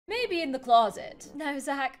Maybe in the closet. No,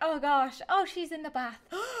 Zach. Oh gosh. Oh, she's in the bath.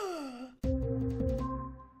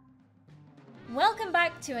 Welcome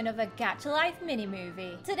back to another Gacha Life Mini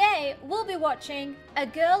Movie. Today, we'll be watching A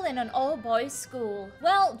Girl in an All-Boys School.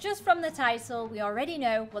 Well, just from the title, we already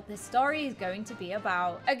know what this story is going to be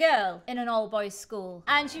about. A girl in an all-boys school.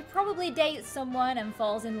 And she probably dates someone and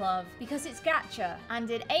falls in love, because it's Gacha. And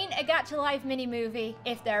it ain't a Gacha Life Mini Movie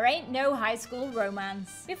if there ain't no high school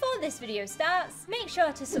romance. Before this video starts, make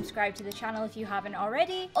sure to subscribe to the channel if you haven't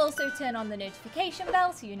already. Also turn on the notification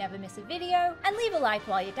bell so you never miss a video. And leave a like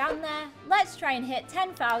while you're down there. Let's try and hit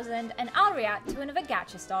 10,000 and I'll react to another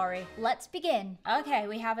gacha story. Let's begin. Okay,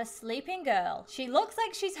 we have a sleeping girl. She looks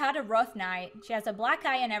like she's had a rough night. She has a black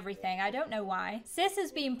eye and everything. I don't know why. Sis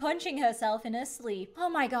has been punching herself in her sleep. Oh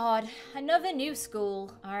my god, another new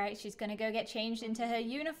school. All right, she's gonna go get changed into her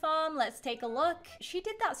uniform. Let's take a look. She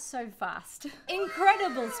did that so fast.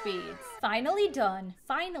 Incredible speeds. Finally done.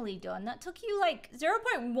 Finally done. That took you like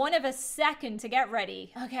 0.1 of a second to get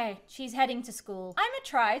ready. Okay, she's heading to school. I'ma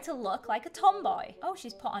try to look like a tomboy. Oh,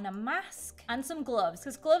 she's put on a mask and some gloves,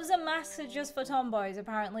 because gloves and masks are just for tomboys,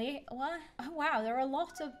 apparently. What? Oh, wow, there are a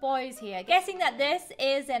lot of boys here. Guessing that this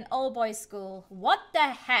is an all-boys school. What the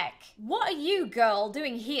heck? What are you, girl,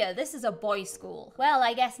 doing here? This is a boys' school. Well,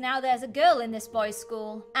 I guess now there's a girl in this boys'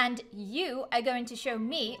 school, and you are going to show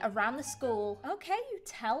me around the school. Okay, you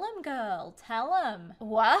tell them, girl. Tell them.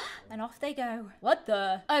 What? And off they go. What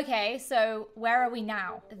the? Okay, so where are we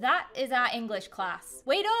now? That is our English class.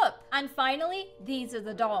 Wait up! And finally, these are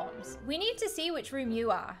the dorms. We need to see which room you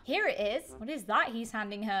are. Here it is. What is that he's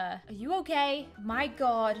handing her? Are you okay? My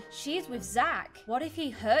god, she's with Zach. What if he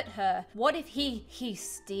hurt her? What if he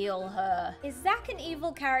steal her? Is Zach an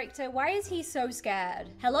evil character? Why is he so scared?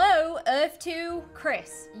 Hello, Earth 2,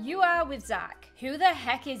 Chris. You are with Zach. Who the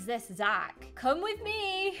heck is this Zach? Come with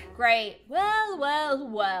me. Great. Well, well,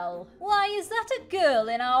 well. Why, is that a girl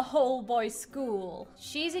in our whole boys' school?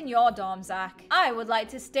 She's in your dorm, Zach. I would like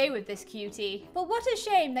to stay with this cutie. But what a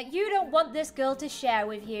shame that you don't want this girl to share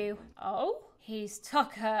with you. Oh? He's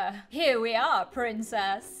took her. Here we are,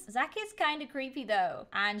 princess. Zach is kind of creepy though,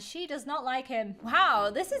 and she does not like him.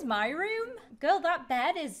 Wow, this is my room? Girl, that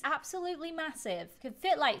bed is absolutely massive. Could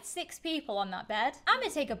fit like 6 people on that bed. I'm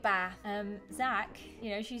gonna take a bath. Zach,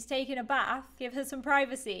 you know, she's taking a bath. Give her some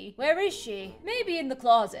privacy. Where is she? Maybe in the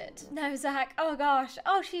closet. No, Zach. Oh gosh.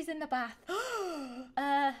 Oh, she's in the bath.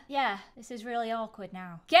 Yeah, this is really awkward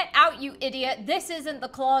now. Get out, you idiot. This isn't the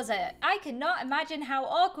closet. I cannot imagine how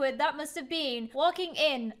awkward that must have been walking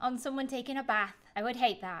in on someone taking a bath. I would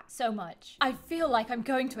hate that so much. I feel like I'm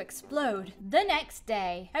going to explode. The next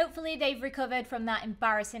day. Hopefully they've recovered from that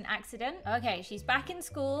embarrassing accident. Okay, she's back in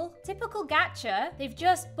school. Typical gacha. They've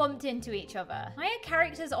just bumped into each other. Why are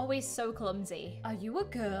characters always so clumsy? Are you a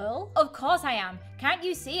girl? Of course I am. Can't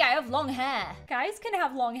you see I have long hair? Guys can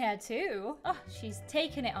have long hair too. Oh, she's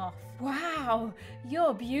taking it off. Wow,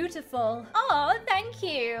 you're beautiful. Oh, thank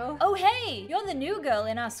you. Oh, hey, you're the new girl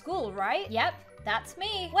in our school, right? Yep. That's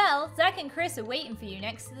me. Well, Zach and Chris are waiting for you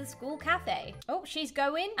next to the school cafe. Oh, she's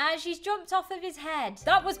going, and she's jumped off of his head.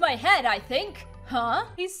 That was my head, I think. Huh?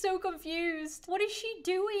 He's so confused. What is she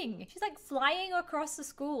doing? She's like flying across the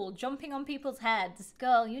school, jumping on people's heads.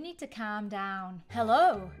 Girl, you need to calm down.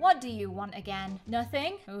 Hello? What do you want again?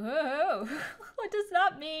 Nothing? Oh, what does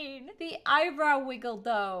that mean? The eyebrow wiggle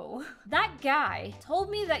though. That guy told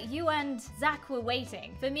me that you and Zach were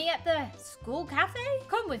waiting for me at the school cafe?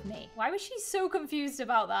 Come with me. Why was she so confused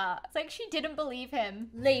about that? It's like she didn't believe him.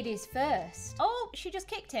 Ladies first. Oh, she just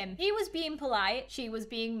kicked him. He was being polite. She was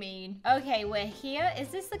being mean. Okay, we're here. Is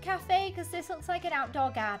this the cafe? Because this looks like an outdoor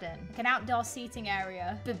garden. Like an outdoor seating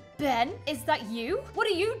area. But Ben, is that you? What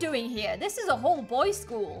are you doing here? This is a whole boys'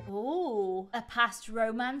 school. Ooh, a past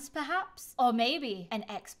romance perhaps? Or maybe an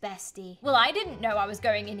ex-bestie. Well, I didn't know I was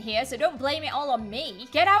going in here, so don't blame it all on me.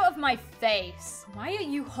 Get out of my face. Why are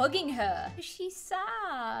you hugging her? She's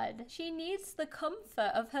sad. She needs the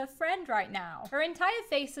comfort of her friend right now. Her entire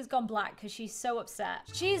face has gone black because she's so upset.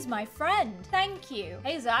 She's my friend. Thank you.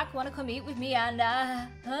 Hey, Zach, want to come eat with me and,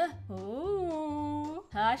 huh? Ooh.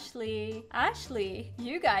 Ashley. Ashley,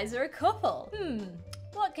 you guys are a couple.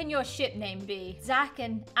 What can your ship name be? Zach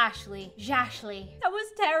and Ashley. Zashly. That was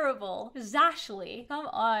terrible. Zashly. Come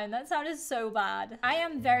on, that sounded so bad. I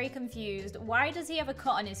am very confused. Why does he have a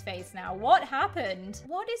cut on his face now? What happened?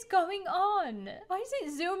 What is going on? Why is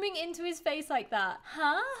it zooming into his face like that?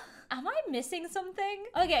 Huh? Am I missing something?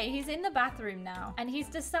 Okay, he's in the bathroom now, and he's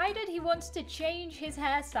decided he wants to change his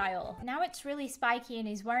hairstyle. Now it's really spiky and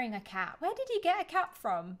he's wearing a cap. Where did he get a cap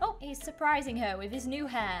from? Oh, he's surprising her with his new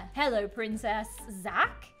hair. Hello, princess.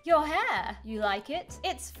 Zach? Your hair. You like it?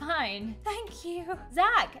 It's fine. Thank you.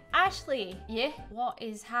 Zach, Ashley. Yeah? What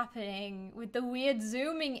is happening with the weird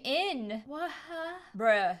zooming in? What?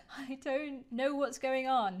 Bruh, I don't know what's going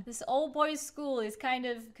on. This old boys school is kind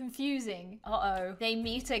of confusing. Uh-oh. They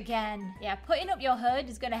meet again. Yeah, putting up your hood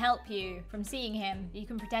is gonna help you from seeing him. You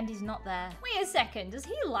can pretend he's not there. Wait a second. Does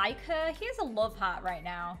he like her? He has a love heart right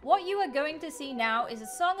now. What you are going to see now is a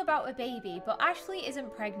song about a baby, but Ashley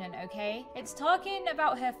isn't pregnant, okay? It's talking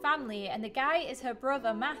about her family, and the guy is her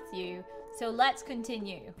brother Matthew. So let's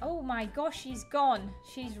continue. Oh my gosh, she's gone.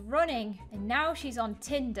 She's running. And now she's on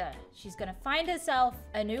Tinder. She's gonna find herself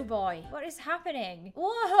a new boy. What is happening?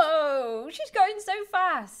 Whoa, she's going so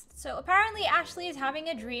fast. So apparently Ashley is having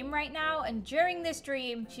a dream right now. And during this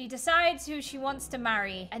dream, she decides who she wants to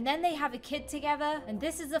marry. And then they have a kid together. And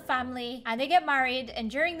this is the family. And they get married. And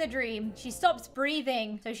during the dream, she stops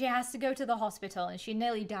breathing. So she has to go to the hospital. And she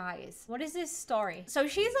nearly dies. What is this story? So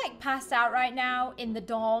she's like passed out right now in the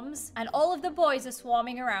dorms. And all of the boys are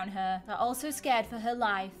swarming around her. They're also scared for her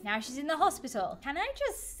life. Now she's in the hospital. Can I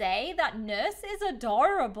just say that nurse is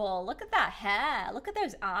adorable? Look at that hair. Look at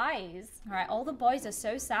those eyes. All right, all the boys are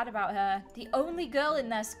so sad about her. The only girl in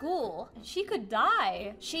their school. She could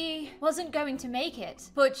die. She wasn't going to make it,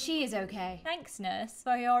 but she is okay. Thanks, nurse,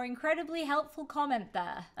 for your incredibly helpful comment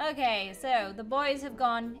there. Okay, so the boys have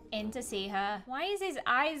gone in to see her. Why is his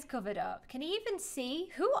eyes covered up? Can he even see?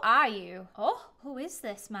 Who are you? Oh, who is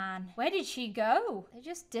this man? Where did she go? They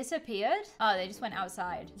just disappeared? Oh, they just went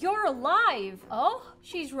outside. You're alive. Oh,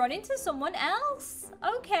 she's run into someone else.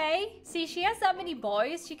 Okay. See, she has that many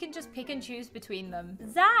boys. She can just pick and choose between them.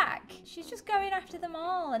 Zach. She's just going after them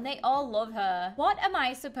all and they all love her. What am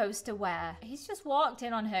I supposed to wear? He's just walked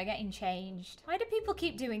in on her getting changed. Why do people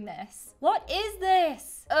keep doing this? What is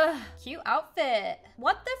this? Ugh, cute outfit.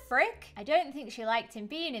 What the frick? I don't think she liked him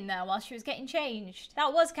being in there while she was getting changed.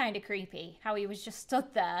 That was kind of creepy, how he was just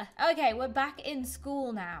stood there. Okay, we're back in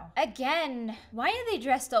school now. Again. Why are they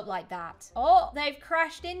dressed up like that? Oh, they've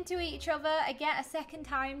crashed into each other. Again, a second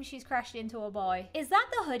time she's crashed into a boy. Is that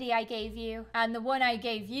the hoodie I gave you? And the one I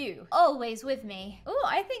gave you? Always with me. Oh,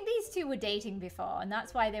 I think these two were dating before, and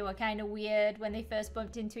that's why they were kind of weird when they first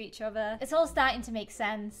bumped into each other. It's all starting to make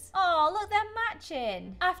sense. Oh, look, they're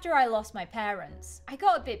matching. After I lost my parents, I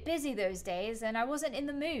got a bit busy those days and I wasn't in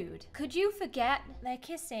the mood. Could you forget? They're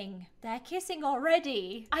kissing. They're kissing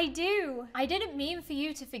already. I do. I didn't mean for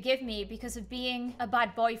you to forgive me because of being a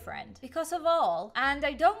bad boyfriend. Because of all. And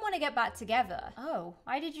I don't want to get back together. Oh,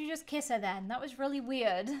 why did you just kiss her then? That was really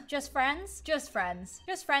weird. Just friends? Just friends.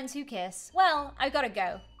 Just friends who kiss. Well, I gotta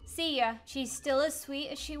go. See ya. She's still as sweet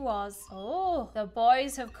as she was. Oh, the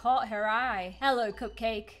boys have caught her eye. Hello,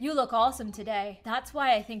 Cupcake. You look awesome today. That's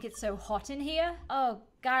why I think it's so hot in here. Oh,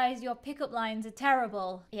 guys, your pickup lines are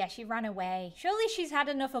terrible. Yeah, she ran away. Surely she's had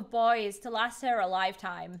enough of boys to last her a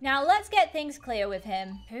lifetime. Now, let's get things clear with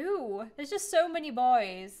him. Who? There's just so many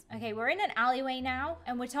boys. Okay, we're in an alleyway now,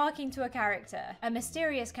 and we're talking to a character. A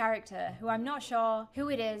mysterious character who I'm not sure who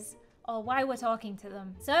it is or why we're talking to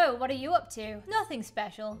them. So, what are you up to? Nothing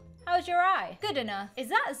special. How's your eye? Good enough. Is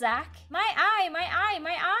that Zach? My eye, my eye,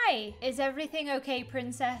 my eye. Is everything okay,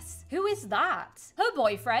 princess? Who is that? Her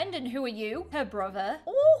boyfriend, and who are you? Her brother.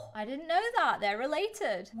 Oh, I didn't know that. They're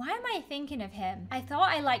related. Why am I thinking of him? I thought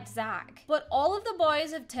I liked Zach, but all of the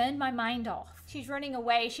boys have turned my mind off. She's running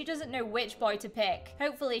away. She doesn't know which boy to pick.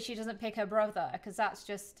 Hopefully she doesn't pick her brother, because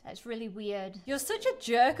that's really weird. You're such a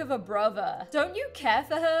jerk of a brother. Don't you care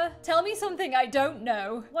for her? Tell me something I don't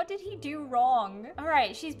know. What did he do wrong? All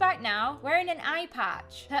right, she's back now, wearing an eye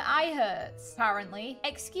patch. Her eye hurts, apparently.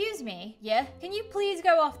 Excuse me. Yeah? Can you please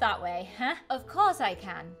go off that way, huh? Of course I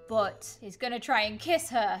can, but he's gonna try and kiss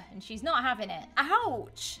her, and she's not having it.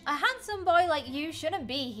 Ouch! A handsome boy like you shouldn't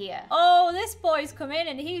be here. Oh, this boy's come in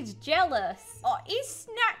and he's jealous. Oh, he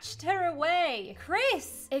snatched her away.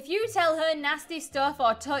 Chris, if you tell her nasty stuff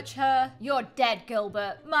or touch her, you're dead,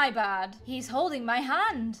 Gilbert. My bad. He's holding my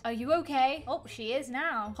hand. Are you okay? Oh, she is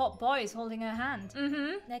now. Hot boy's holding her hand.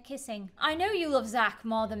 Mm-hmm. They're kissing. I know you love Zach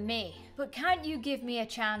more than me, but can't you give me a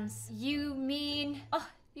chance? You mean... Oh,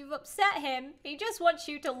 you've upset him. He just wants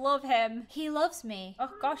you to love him. He loves me. Oh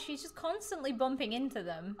gosh, she's just constantly bumping into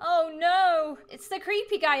them. Oh no, it's the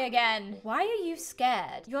creepy guy again. Why are you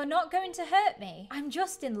scared? You're not going to hurt me. I'm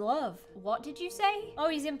just in love. What did you say? Oh,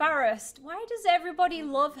 he's embarrassed. Why does everybody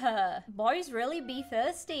love her? Boys really be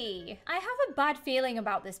thirsty. I have a bad feeling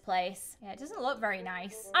about this place. Yeah, it doesn't look very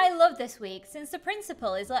nice. I love this week since the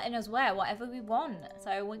principal is letting us wear whatever we want.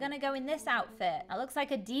 So we're gonna go in this outfit. That looks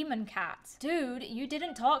like a demon cat. Dude, you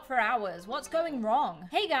didn't talk for hours. What's going wrong?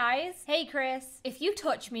 Hey guys. Hey Chris. If you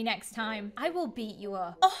touch me next time, I will beat you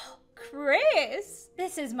up. Oh, Chris?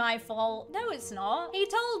 This is my fault. No, it's not. He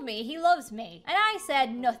told me he loves me, and I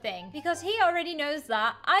said nothing because he already knows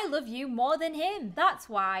that I love you more than him. That's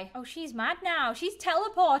why. Oh, she's mad now. She's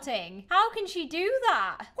teleporting. How can she do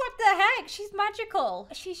that? What the heck? She's magical.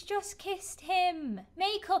 She's just kissed him.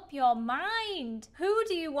 Make up your mind. Who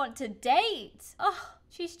do you want to date? Oh,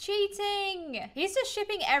 she's cheating. He's just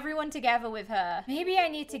shipping everyone together with her. Maybe I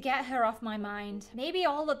need to get her off my mind. Maybe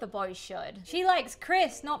all of the boys should. She likes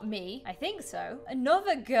Chris, not me. I think so.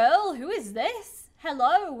 Another girl? Who is this?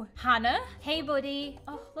 Hello, Hannah. Hey, buddy.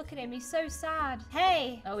 Oh, look at him. He's so sad.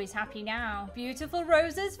 Hey. Oh, he's happy now. Beautiful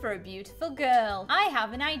roses for a beautiful girl. I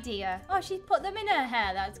have an idea. Oh, she put them in her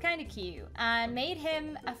hair. That's kind of cute. And made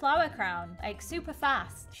him a flower crown, like super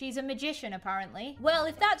fast. She's a magician, apparently. Well,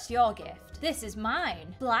 if that's your gift, this is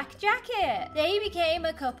mine. Black jacket. They became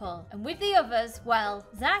a couple. And with the others, well,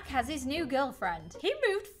 Zach has his new girlfriend. He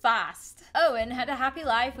moved fast. Owen had a happy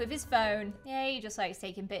life with his phone. Yeah, he just likes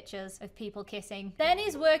taking pictures of people kissing. Then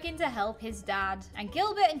he's working to help his dad. And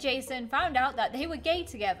Gilbert and Jason found out that they were gay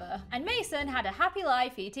together. And Mason had a happy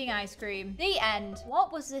life eating ice cream. The end.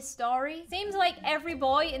 What was this story? Seems like every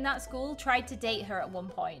boy in that school tried to date her at one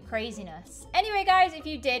point. Craziness. Anyway, guys, if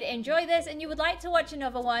you did enjoy this and you would like to watch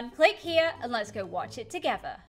another one, click here and let's go watch it together.